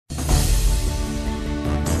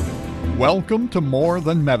Welcome to More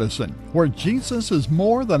Than Medicine, where Jesus is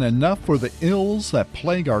more than enough for the ills that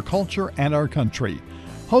plague our culture and our country.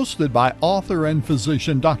 Hosted by author and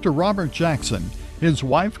physician Dr. Robert Jackson, his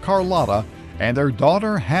wife Carlotta, and their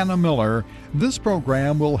daughter Hannah Miller, this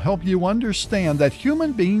program will help you understand that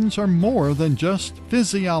human beings are more than just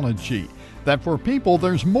physiology, that for people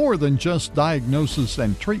there's more than just diagnosis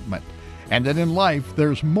and treatment, and that in life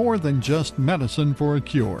there's more than just medicine for a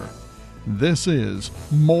cure. This is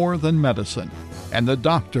More Than Medicine, and the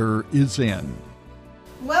doctor is in.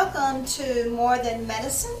 Welcome to More Than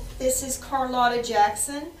Medicine. This is Carlotta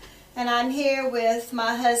Jackson, and I'm here with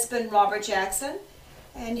my husband, Robert Jackson,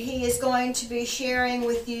 and he is going to be sharing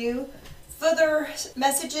with you further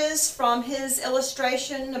messages from his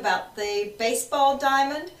illustration about the baseball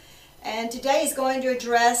diamond, and today he's going to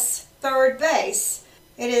address third base.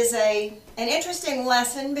 It is an interesting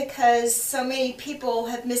lesson because so many people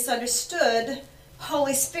have misunderstood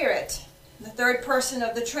Holy Spirit, the third person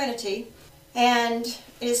of the Trinity, and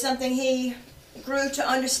it is something he grew to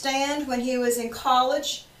understand when he was in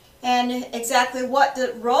college, and exactly what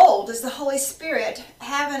role does the Holy Spirit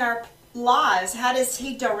have in our lives? How does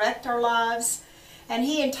he direct our lives? And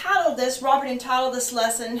Robert entitled this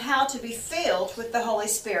lesson, How to Be Filled with the Holy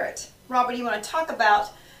Spirit. Robert, you want to talk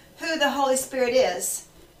about who the Holy Spirit is?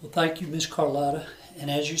 Well, thank you, Miss Carlotta. And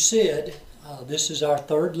as you said, this is our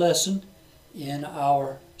third lesson in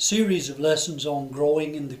our series of lessons on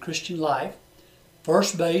growing in the Christian life.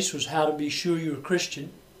 First base was how to be sure you're a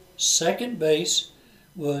Christian. Second base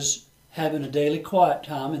was having a daily quiet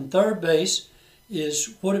time. And third base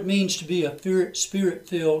is what it means to be a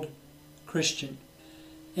Spirit-filled Christian.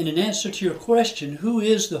 And in answer to your question, who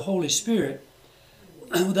is the Holy Spirit?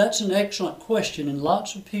 That's an excellent question, and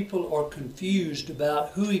lots of people are confused about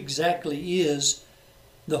who exactly is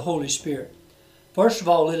the Holy Spirit. First of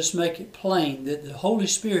all, let us make it plain that the Holy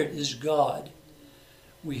Spirit is God.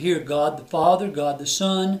 We hear God the Father, God the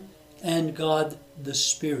Son, and God the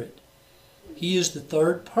Spirit. He is the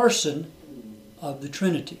third person of the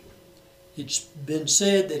Trinity. It's been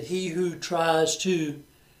said that he who tries to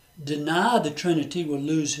deny the Trinity will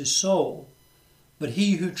lose his soul. But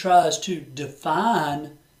he who tries to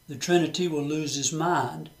define the Trinity will lose his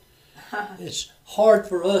mind. It's hard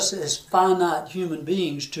for us as finite human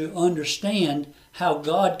beings to understand how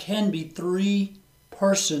God can be three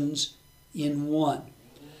persons in one.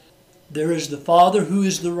 There is the Father who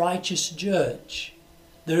is the righteous judge.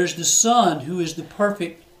 There is the Son who is the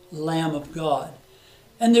perfect Lamb of God.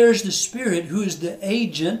 And there is the Spirit who is the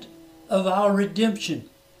agent of our redemption.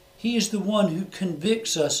 He is the one who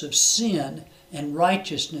convicts us of sin and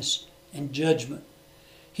righteousness and judgment.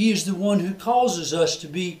 He is the one who causes us to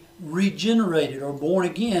be regenerated or born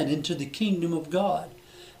again into the kingdom of God.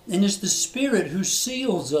 And it's the Spirit who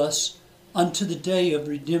seals us unto the day of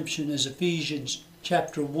redemption, as Ephesians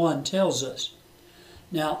chapter 1 tells us.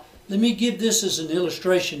 Now, let me give this as an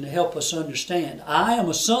illustration to help us understand. I am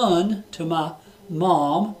a son to my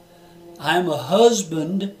mom. I am a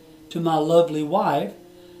husband to my lovely wife.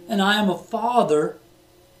 And I am a father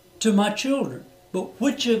to my children. But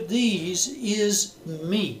which of these is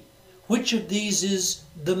me? Which of these is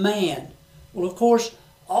the man? Well, of course,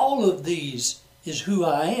 all of these is who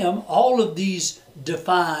I am. All of these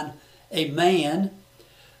define a man.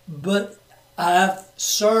 But I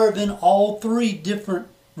serve in all three different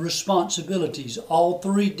responsibilities, all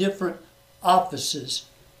three different offices,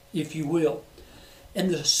 if you will.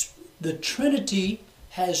 And the Trinity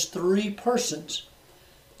has three persons: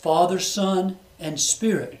 Father, Son, and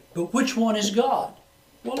Spirit. But which one is God?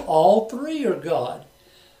 Well, all three are God.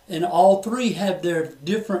 And all three have their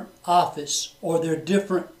different office or their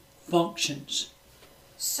different functions.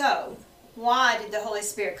 So, why did the Holy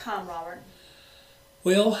Spirit come, Robert?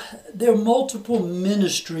 Well, there are multiple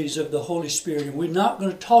ministries of the Holy Spirit, and we're not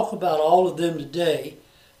going to talk about all of them today,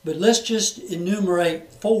 but let's just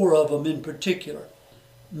enumerate four of them in particular.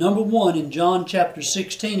 Number one, in John chapter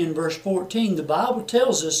 16 and verse 14, the Bible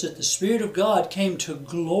tells us that the Spirit of God came to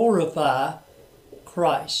glorify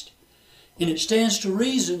Christ. And it stands to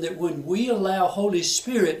reason that when we allow Holy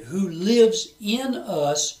Spirit, who lives in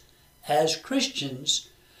us as Christians,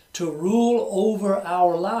 to rule over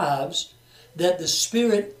our lives, that the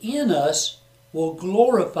Spirit in us will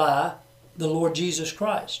glorify the Lord Jesus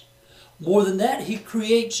Christ. More than that, He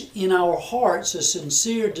creates in our hearts a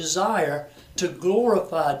sincere desire to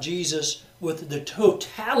glorify Jesus with the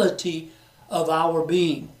totality of our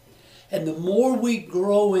being. And the more we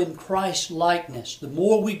grow in Christ's likeness, the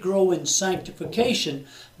more we grow in sanctification,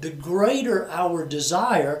 the greater our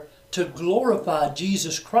desire to glorify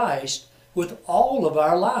Jesus Christ with all of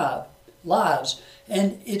our life. lives.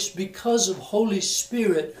 And it's because of Holy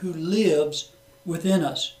Spirit who lives within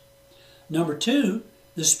us. Number 2,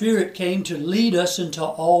 the Spirit came to lead us into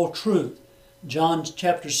all truth. John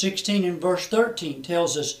chapter 16 and verse 13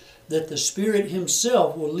 tells us that the Spirit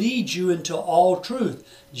Himself will lead you into all truth.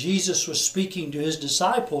 Jesus was speaking to His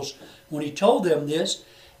disciples when He told them this,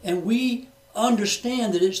 and we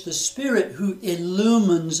understand that it's the Spirit who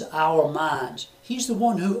illumines our minds. He's the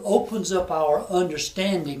one who opens up our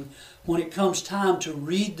understanding when it comes time to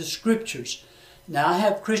read the Scriptures. Now, I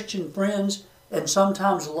have Christian friends and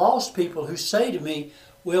sometimes lost people who say to me,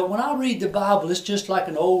 well, when I read the Bible, it's just like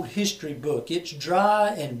an old history book. It's dry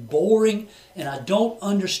and boring, and I don't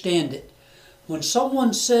understand it. When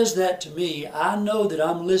someone says that to me, I know that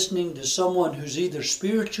I'm listening to someone who's either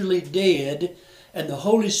spiritually dead and the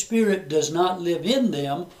Holy Spirit does not live in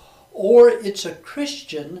them, or it's a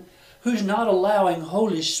Christian who's not allowing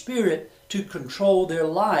Holy Spirit to control their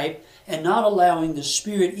life and not allowing the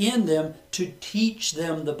Spirit in them to teach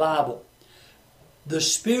them the Bible. The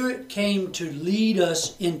Spirit came to lead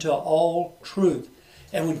us into all truth.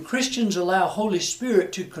 And when Christians allow Holy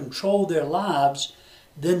Spirit to control their lives,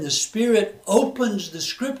 then the Spirit opens the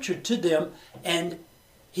Scripture to them and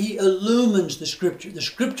He illumines the Scripture. The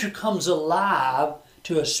Scripture comes alive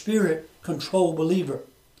to a Spirit-controlled believer.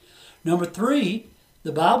 Number 3,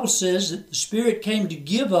 the Bible says that the Spirit came to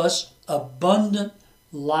give us abundant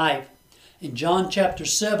life. In John chapter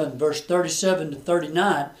 7, verse 37 to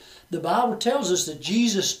 39, the Bible tells us that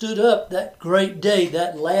Jesus stood up that great day,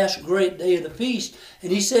 that last great day of the feast,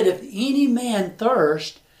 and He said, if any man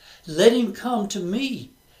thirst, let him come to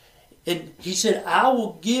me. And He said, I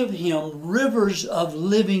will give him rivers of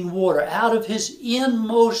living water. Out of his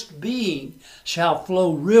inmost being shall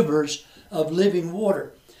flow rivers of living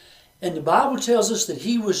water. And the Bible tells us that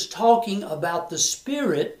He was talking about the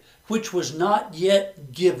Spirit which was not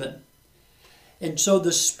yet given. And so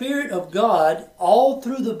the Spirit of God, all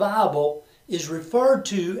through the Bible, is referred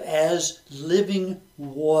to as living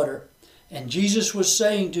water. And Jesus was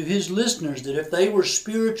saying to His listeners that if they were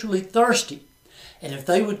spiritually thirsty, and if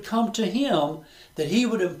they would come to Him, that He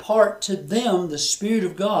would impart to them the Spirit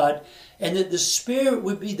of God, and that the Spirit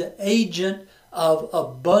would be the agent of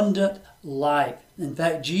abundant life. In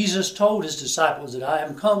fact, Jesus told His disciples that I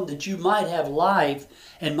am come that you might have life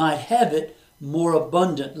and might have it more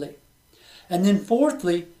abundantly. And then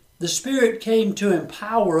fourthly, the Spirit came to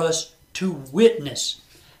empower us to witness.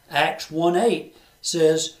 Acts 1:8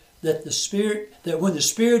 says that when the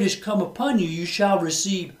Spirit is come upon you, you shall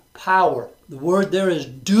receive power. The word there is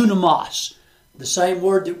dunamis, the same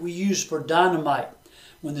word that we use for dynamite.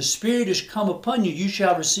 When the Spirit is come upon you, you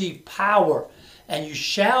shall receive power, and you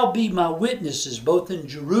shall be my witnesses, both in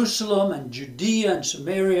Jerusalem and Judea and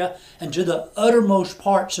Samaria, and to the uttermost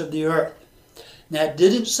parts of the earth. Now, it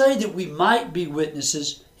didn't say that we might be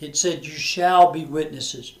witnesses. It said you shall be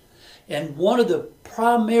witnesses. And one of the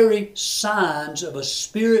primary signs of a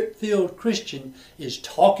Spirit-filled Christian is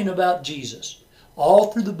talking about Jesus. All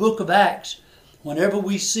through the book of Acts, whenever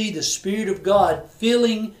we see the Spirit of God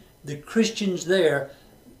filling the Christians there,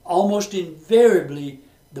 almost invariably,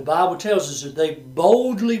 the Bible tells us that they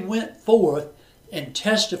boldly went forth and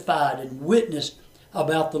testified and witnessed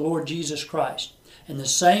about the Lord Jesus Christ. And the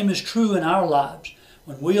same is true in our lives.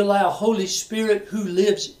 When we allow Holy Spirit who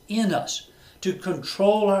lives in us to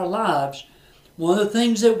control our lives, one of the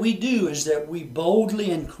things that we do is that we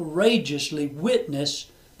boldly and courageously witness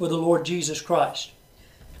for the Lord Jesus Christ.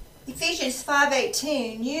 Ephesians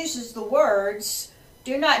 5:18 uses the words,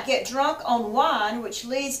 do not get drunk on wine, which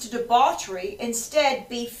leads to debauchery. Instead,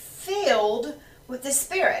 be filled with the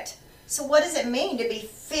Spirit. So what does it mean to be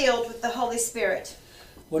filled with the Holy Spirit?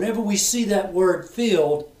 Whenever we see that word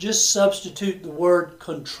filled, just substitute the word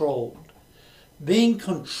controlled. Being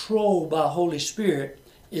controlled by Holy Spirit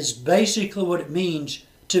is basically what it means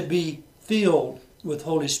to be filled with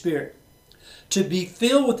Holy Spirit. To be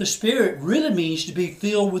filled with the Spirit really means to be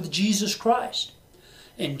filled with Jesus Christ.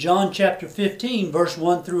 In John chapter 15, verse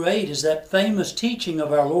 1 through 8 is that famous teaching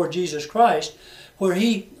of our Lord Jesus Christ where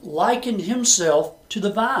He likened Himself to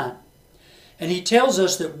the vine. And He tells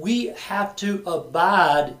us that we have to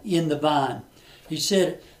abide in the vine. He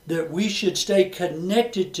said that we should stay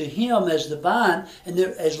connected to Him as the vine, and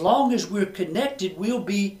that as long as we're connected, we'll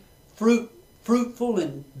be fruitful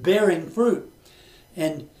and bearing fruit.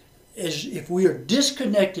 And if we are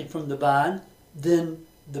disconnected from the vine, then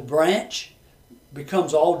the branch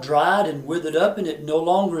becomes all dried and withered up, and it no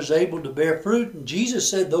longer is able to bear fruit. And Jesus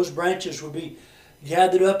said those branches would be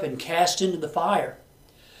gathered up and cast into the fire.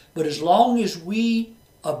 But as long as we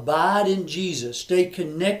abide in Jesus, stay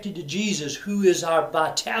connected to Jesus, who is our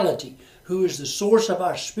vitality, who is the source of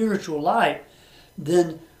our spiritual life,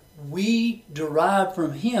 then we derive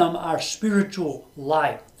from Him our spiritual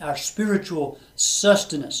life, our spiritual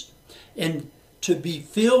sustenance. And to be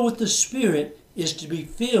filled with the Spirit is to be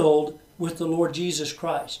filled with the Lord Jesus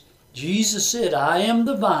Christ. Jesus said, I am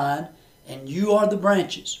the vine, and you are the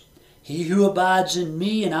branches. He who abides in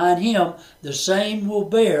me and I in him, the same will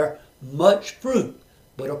bear much fruit.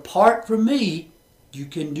 But apart from me, you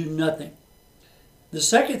can do nothing. The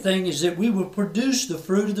second thing is that we will produce the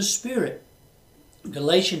fruit of the Spirit.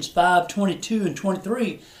 Galatians 5:22 and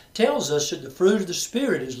 23 tells us that the fruit of the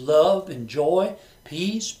Spirit is love and joy,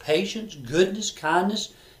 peace, patience, goodness,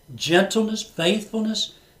 kindness, gentleness,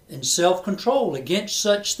 faithfulness, and self-control. Against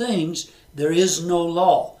such things there is no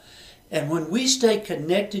law. And when we stay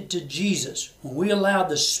connected to Jesus, when we allow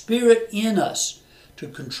the Spirit in us to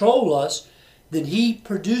control us, then He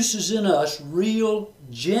produces in us real,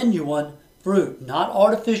 genuine fruit. Not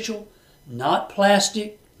artificial, not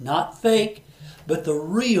plastic, not fake, but the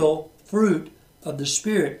real fruit of the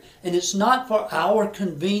Spirit. And it's not for our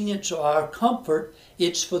convenience or our comfort,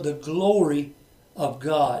 it's for the glory of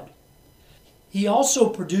God. He also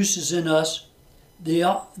produces in us the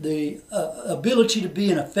ability to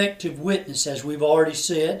be an effective witness, as we've already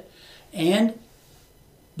said. And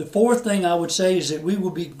the fourth thing I would say is that we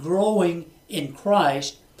will be growing in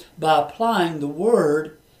Christ by applying the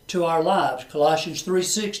Word to our lives. Colossians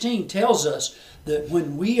 3:16 tells us that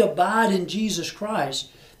when we abide in Jesus Christ,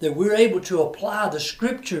 that we're able to apply the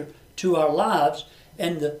Scripture to our lives,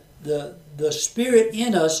 and the Spirit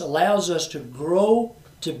in us allows us to grow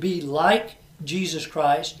to be like Jesus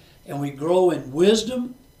Christ, and we grow in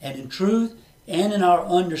wisdom and in truth and in our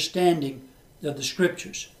understanding of the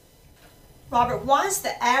Scriptures. Robert, why is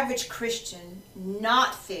the average Christian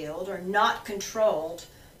not filled or not controlled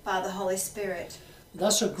by the Holy Spirit?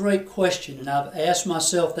 That's a great question, and I've asked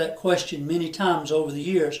myself that question many times over the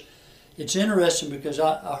years. It's interesting because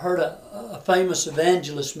I heard a famous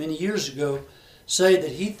evangelist many years ago say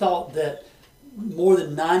that he thought that more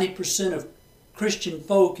than 90% of Christian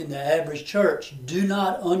folk in the average church do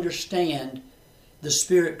not understand the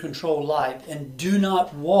Spirit-controlled life and do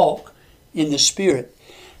not walk in the Spirit.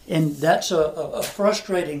 And that's a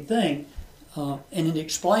frustrating thing, and it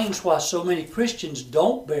explains why so many Christians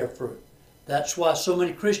don't bear fruit. That's why so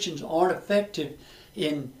many Christians aren't effective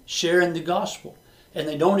in sharing the gospel, and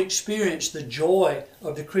they don't experience the joy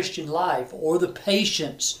of the Christian life or the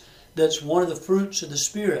patience that's one of the fruits of the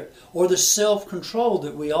Spirit, or the self-control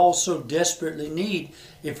that we all so desperately need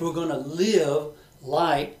if we're going to live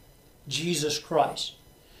like Jesus Christ.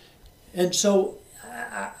 And so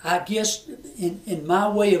I guess in my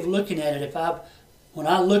way of looking at it, when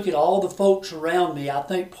I look at all the folks around me, I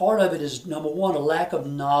think part of it is, number one, a lack of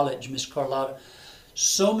knowledge, Miss Carlotta.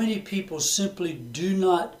 So many people simply do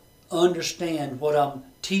not understand what I'm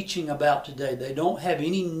teaching about today. They don't have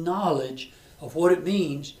any knowledge of what it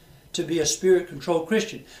means to be a Spirit-controlled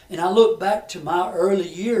Christian. And I look back to my early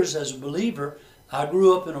years as a believer. I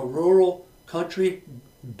grew up in a rural country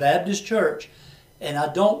Baptist church, and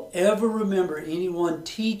I don't ever remember anyone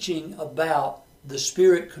teaching about the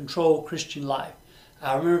Spirit-controlled Christian life.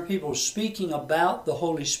 I remember people speaking about the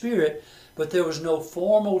Holy Spirit, but there was no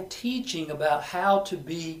formal teaching about how to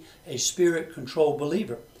be a Spirit-controlled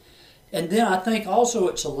believer. And then I think also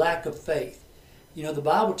it's a lack of faith. You know, the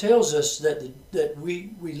Bible tells us that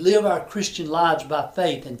we live our Christian lives by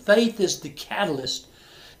faith, and faith is the catalyst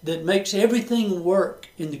that makes everything work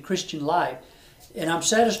in the Christian life. And I'm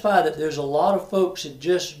satisfied that there's a lot of folks that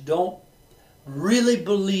just don't really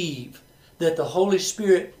believe that the Holy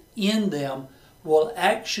Spirit in them will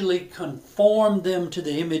actually conform them to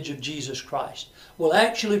the image of Jesus Christ, will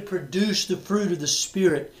actually produce the fruit of the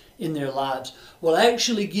Spirit in their lives, will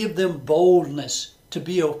actually give them boldness to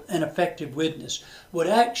be an effective witness, would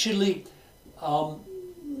actually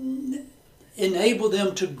enable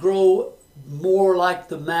them to grow more like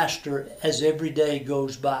the Master as every day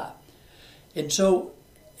goes by. And so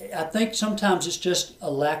I think sometimes it's just a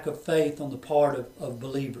lack of faith on the part of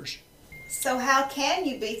believers. So how can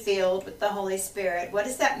you be filled with the Holy Spirit? What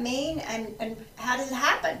does that mean, and how does it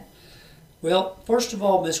happen? Well, first of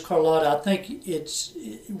all, Miss Carlotta, I think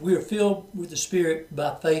we're filled with the Spirit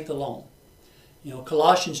by faith alone. You know,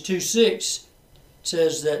 Colossians 2:6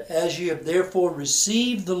 says that as ye have therefore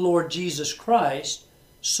received the Lord Jesus Christ,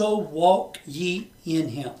 so walk ye in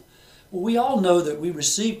Him. Well, we all know that we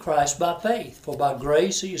receive Christ by faith. For by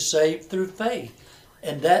grace are you saved through faith,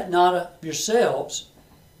 and that not of yourselves,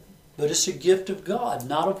 but it's a gift of God,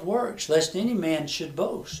 not of works, lest any man should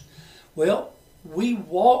boast. Well, we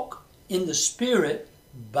walk in the Spirit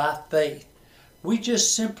by faith. We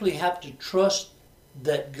just simply have to trust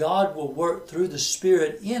that God will work through the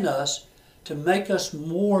Spirit in us to make us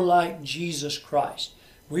more like Jesus Christ.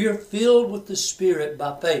 We are filled with the Spirit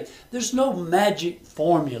by faith. There's no magic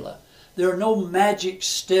formula. There are no magic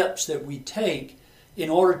steps that we take in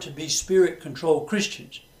order to be Spirit-controlled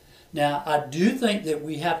Christians. Now, I do think that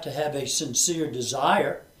we have to have a sincere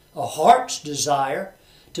desire, a heart's desire,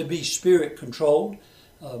 to be Spirit-controlled.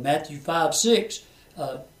 Matthew 5:6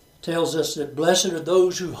 tells us that blessed are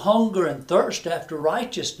those who hunger and thirst after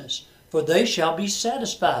righteousness, for they shall be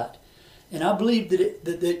satisfied. And I believe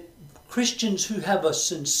that Christians who have a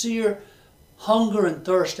sincere hunger and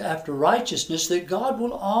thirst after righteousness, that God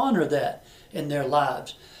will honor that in their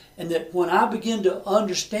lives. And that when I begin to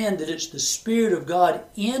understand that it's the Spirit of God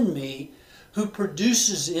in me who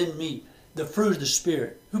produces in me the fruit of the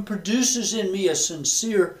Spirit, who produces in me a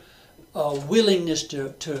sincere willingness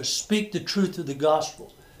to speak the truth of the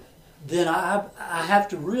gospel, then I have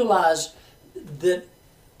to realize that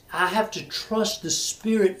I have to trust the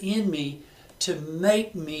Spirit in me to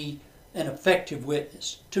make me an effective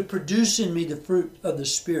witness, to produce in me the fruit of the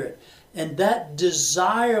Spirit. And that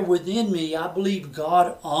desire within me, I believe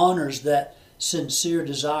God honors that sincere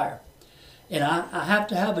desire. And I have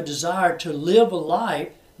to have a desire to live a life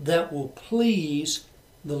that will please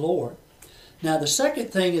the Lord. Now, the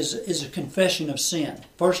second thing is a confession of sin.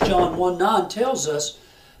 1 John 1:9 tells us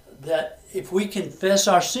that if we confess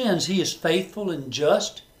our sins, He is faithful and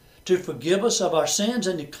just to forgive us of our sins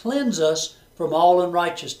and to cleanse us from all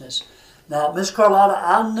unrighteousness. Now, Miss Carlotta,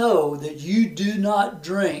 I know that you do not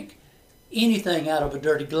drink anything out of a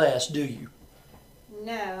dirty glass, do you?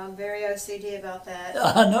 No, I'm very OCD about that.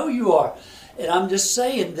 I know you are. And I'm just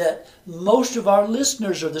saying that most of our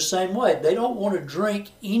listeners are the same way. They don't want to drink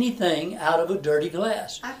anything out of a dirty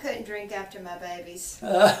glass. I couldn't drink after my babies.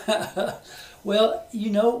 Well, you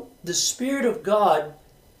know, the Spirit of God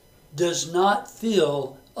does not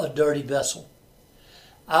fill a dirty vessel.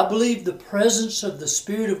 I believe the presence of the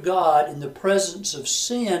Spirit of God and the presence of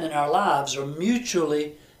sin in our lives are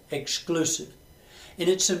mutually exclusive. And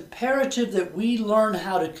it's imperative that we learn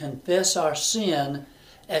how to confess our sin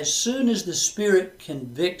as soon as the Spirit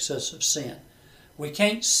convicts us of sin. We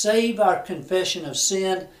can't save our confession of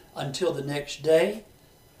sin until the next day.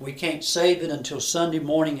 We can't save it until Sunday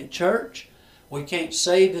morning at church. We can't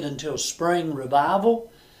save it until spring revival.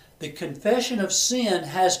 The confession of sin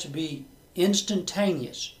has to be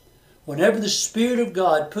instantaneous. Whenever the Spirit of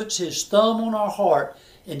God puts His thumb on our heart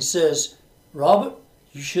and says, Robert,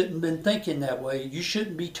 you shouldn't have been thinking that way. You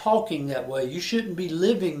shouldn't be talking that way. You shouldn't be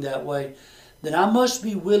living that way. Then I must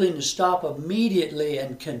be willing to stop immediately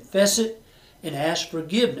and confess it and ask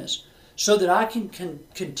forgiveness so that I can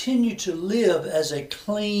continue to live as a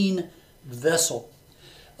clean vessel.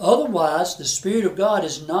 Otherwise, the Spirit of God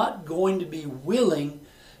is not going to be willing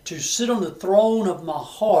to sit on the throne of my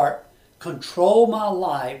heart, control my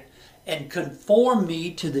life, and conform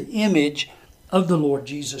me to the image of the Lord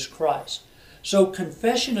Jesus Christ. So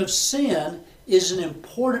confession of sin is an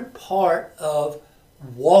important part of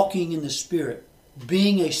walking in the Spirit,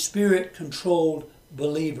 being a Spirit-controlled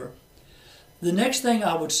believer. The next thing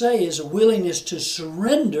I would say is a willingness to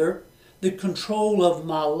surrender the control of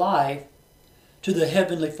my life to the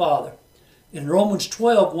Heavenly Father. In Romans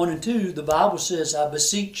 12:1-2, the Bible says, I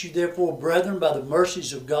beseech you therefore, brethren, by the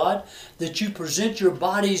mercies of God, that you present your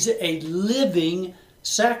bodies a living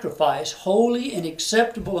sacrifice, holy and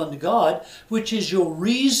acceptable unto God, which is your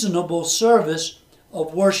reasonable service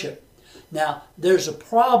of worship. Now, there's a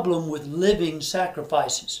problem with living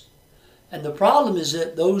sacrifices. And the problem is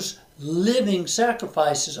that those living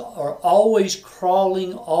sacrifices are always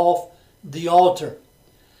crawling off the altar.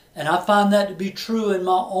 And I find that to be true in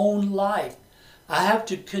my own life. I have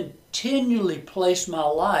to continually place my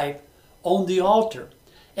life on the altar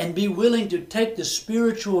and be willing to take the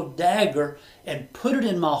spiritual dagger and put it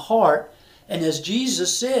in my heart. And as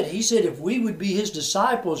Jesus said, He said if we would be His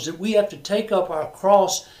disciples, that we have to take up our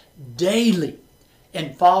cross daily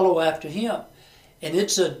and follow after Him. And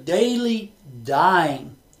it's a daily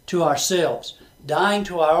dying to ourselves, dying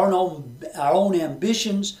to our own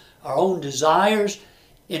ambitions, our own desires,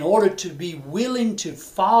 in order to be willing to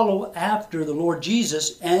follow after the Lord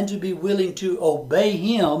Jesus and to be willing to obey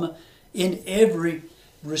Him in every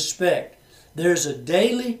respect. There's a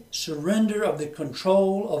daily surrender of the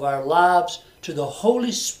control of our lives to the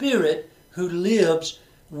Holy Spirit who lives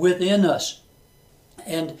within us.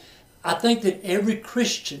 And I think that every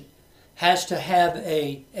Christian has to have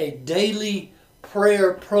a daily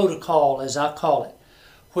prayer protocol, as I call it,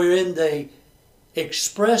 wherein they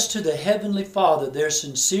express to the Heavenly Father their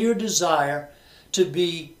sincere desire to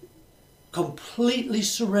be completely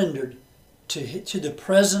surrendered to the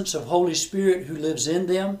presence of Holy Spirit who lives in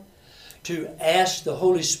them, to ask the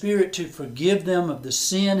Holy Spirit to forgive them of the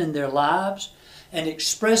sin in their lives, and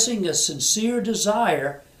expressing a sincere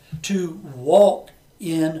desire to walk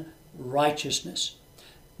in righteousness.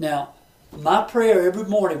 Now, my prayer every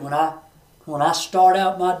morning when I start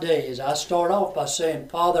out my day is I start off by saying,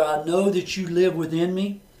 Father, I know that you live within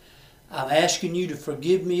me. I'm asking you to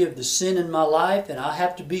forgive me of the sin in my life, and I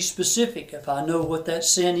have to be specific. If I know what that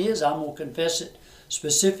sin is, I'm going to confess it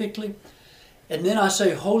specifically. And then I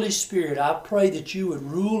say, Holy Spirit, I pray that you would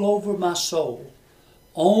rule over my soul,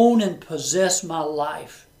 own and possess my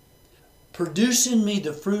life. Produce in me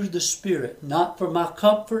the fruit of the Spirit, not for my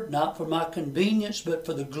comfort, not for my convenience, but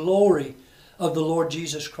for the glory of the Lord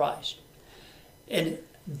Jesus Christ. And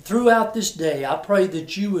throughout this day, I pray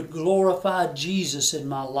that you would glorify Jesus in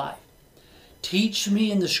my life. Teach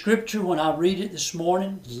me in the Scripture when I read it this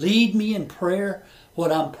morning. Lead me in prayer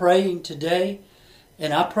what I'm praying today.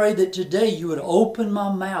 And I pray that today you would open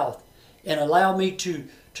my mouth and allow me to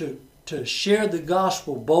share the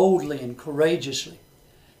gospel boldly and courageously.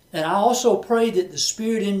 And I also pray that the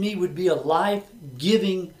Spirit in me would be a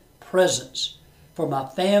life-giving presence for my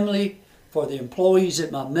family, for the employees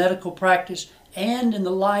at my medical practice, and in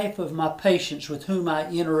the life of my patients with whom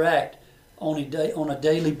I interact on a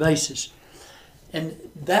daily basis. And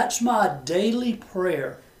that's my daily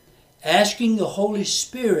prayer, asking the Holy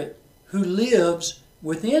Spirit who lives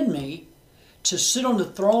within me to sit on the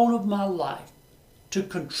throne of my life, to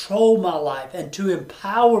control my life, and to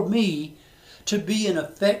empower me to be an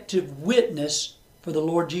effective witness for the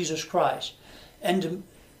Lord Jesus Christ, and to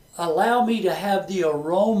allow me to have the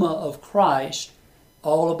aroma of Christ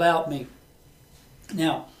all about me.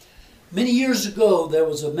 Now, many years ago, there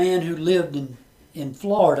was a man who lived in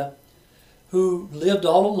Florida who lived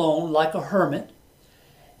all alone like a hermit,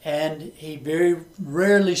 and he very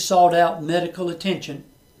rarely sought out medical attention,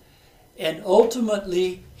 and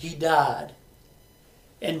ultimately he died.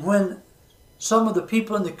 And when some of the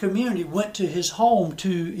people in the community went to his home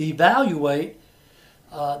to evaluate,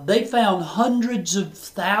 they found hundreds of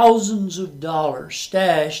thousands of dollars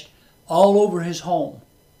stashed all over his home.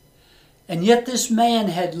 And yet this man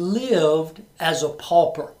had lived as a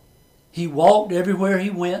pauper. He walked everywhere he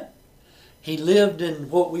went. He lived in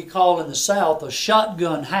what we call in the South a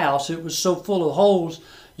shotgun house. It was so full of holes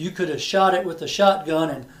you could have shot it with a shotgun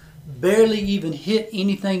and barely even hit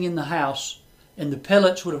anything in the house, and the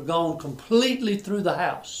pellets would have gone completely through the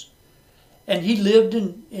house. And he lived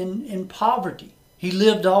in poverty. He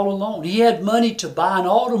lived all alone. He had money to buy an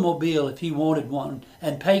automobile if he wanted one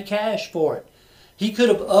and pay cash for it. He could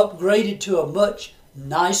have upgraded to a much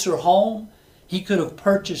nicer home. He could have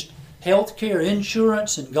purchased health care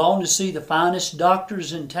insurance and gone to see the finest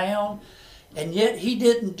doctors in town. And yet he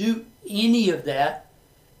didn't do any of that,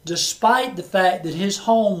 despite the fact that his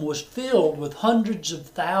home was filled with hundreds of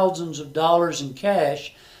thousands of dollars in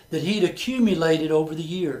cash that he'd accumulated over the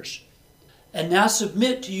years. And now I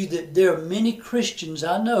submit to you that there are many Christians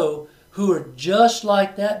I know who are just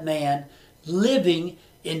like that man, living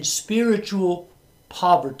in spiritual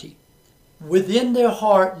poverty. Within their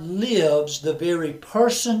heart lives the very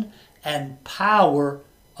person and power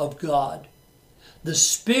of God. The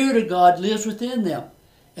Spirit of God lives within them.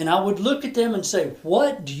 And I would look at them and say,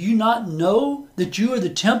 what? Do you not know that you are the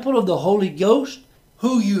temple of the Holy Ghost,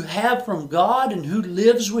 who you have from God and who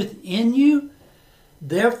lives within you?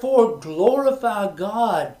 Therefore glorify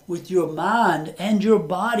God with your mind and your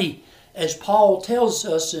body, as Paul tells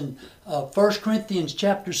us in 1 Corinthians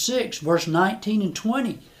chapter 6, verse 19 and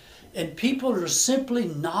 20. And people are simply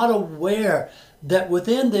not aware that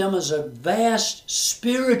within them is a vast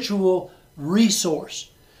spiritual resource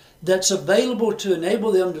that's available to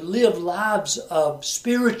enable them to live lives of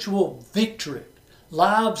spiritual victory,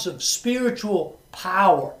 lives of spiritual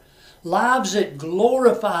power, lives that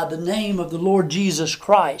glorify the name of the Lord Jesus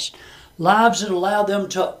Christ, lives that allow them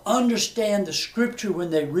to understand the Scripture when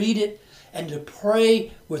they read it and to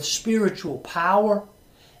pray with spiritual power.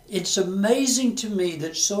 It's amazing to me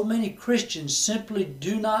that so many Christians simply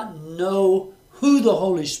do not know who the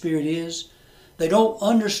Holy Spirit is. They don't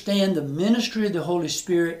understand the ministry of the Holy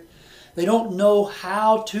Spirit. They don't know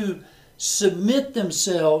how to submit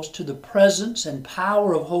themselves to the presence and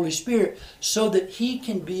power of Holy Spirit so that He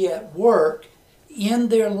can be at work in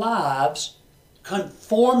their lives,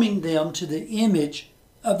 conforming them to the image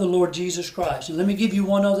of the Lord Jesus Christ. And let me give you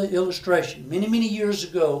one other illustration. Many, many years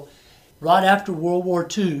ago, right after World War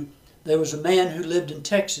II, there was a man who lived in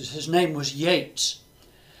Texas. His name was Yates.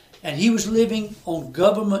 And he was living on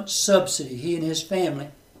government subsidy, he and his family.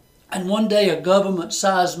 And one day a government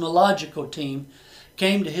seismological team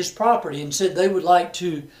came to his property and said they would like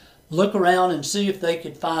to look around and see if they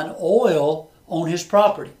could find oil on his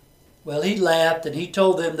property. Well, he laughed and he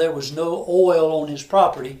told them there was no oil on his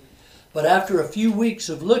property. But after a few weeks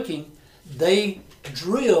of looking, they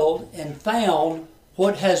drilled and found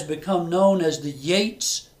what has become known as the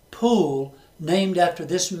Yates Pool, named after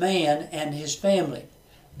this man and his family.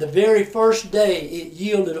 The very first day, it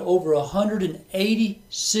yielded over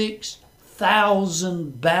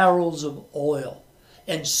 186,000 barrels of oil.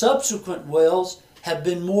 And subsequent wells have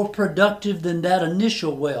been more productive than that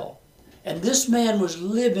initial well. And this man was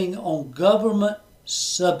living on government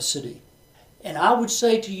subsidy. And I would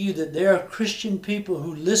say to you that there are Christian people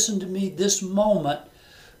who listen to me this moment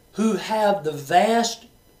who have the vast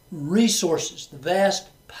resources, the vast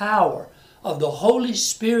power of the Holy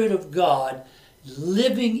Spirit of God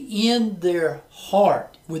living in their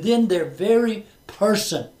heart, within their very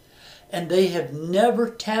person. And they have never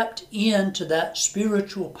tapped into that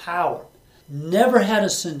spiritual power, never had a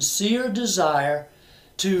sincere desire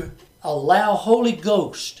to allow Holy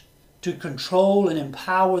Ghost to control and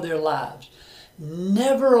empower their lives,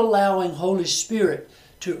 never allowing Holy Spirit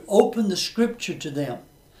to open the Scripture to them,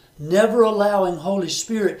 never allowing Holy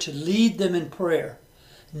Spirit to lead them in prayer,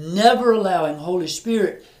 never allowing Holy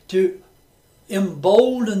Spirit to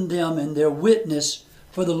embolden them in their witness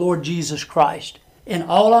for the Lord Jesus Christ. And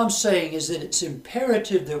all I'm saying is that it's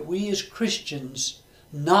imperative that we as Christians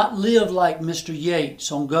not live like Mr.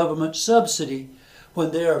 Yates on government subsidy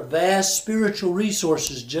when there are vast spiritual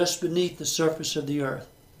resources just beneath the surface of the earth.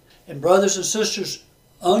 And brothers and sisters,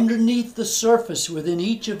 underneath the surface within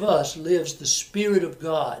each of us lives the Spirit of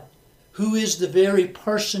God, who is the very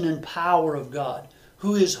person and power of God,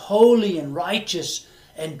 who is holy and righteous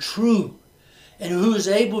and true, and who is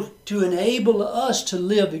able to enable us to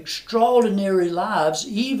live extraordinary lives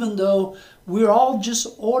even though we're all just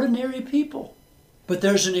ordinary people. But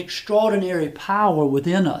there's an extraordinary power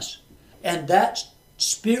within us. And that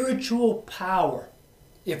spiritual power,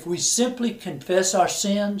 if we simply confess our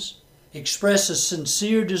sins, express a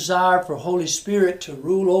sincere desire for Holy Spirit to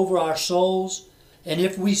rule over our souls, and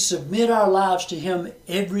if we submit our lives to Him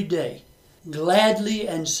every day, gladly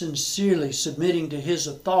and sincerely submitting to His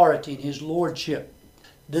authority and His lordship,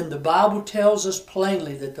 then the Bible tells us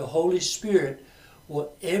plainly that the Holy Spirit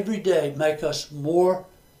will every day make us more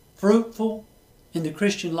fruitful in the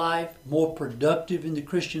Christian life, more productive in the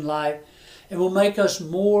Christian life, and will make us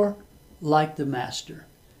more like the Master.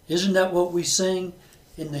 Isn't that what we sing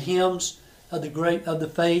in the hymns of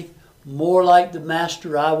the faith? More like the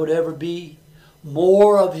Master I would ever be.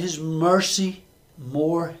 More of His mercy,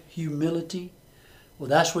 more humility. Well,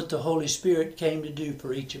 that's what the Holy Spirit came to do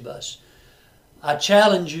for each of us. I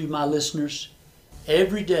challenge you, my listeners,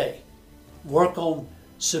 every day, work on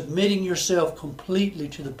submitting yourself completely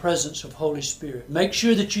to the presence of Holy Spirit. Make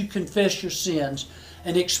sure that you confess your sins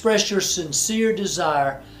and express your sincere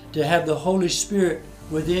desire to have the Holy Spirit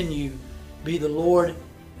within you be the Lord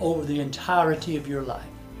over the entirety of your life.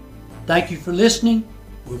 Thank you for listening.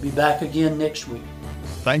 We'll be back again next week.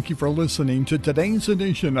 Thank you for listening to today's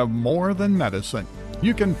edition of More Than Medicine.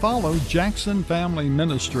 You can follow Jackson Family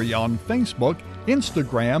Ministry on Facebook,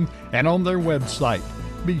 Instagram, and on their website.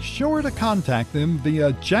 Be sure to contact them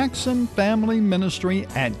via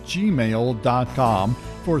jacksonfamilyministry@gmail.com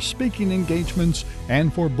for speaking engagements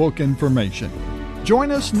and for book information.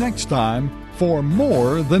 Join us next time for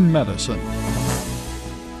More Than Medicine.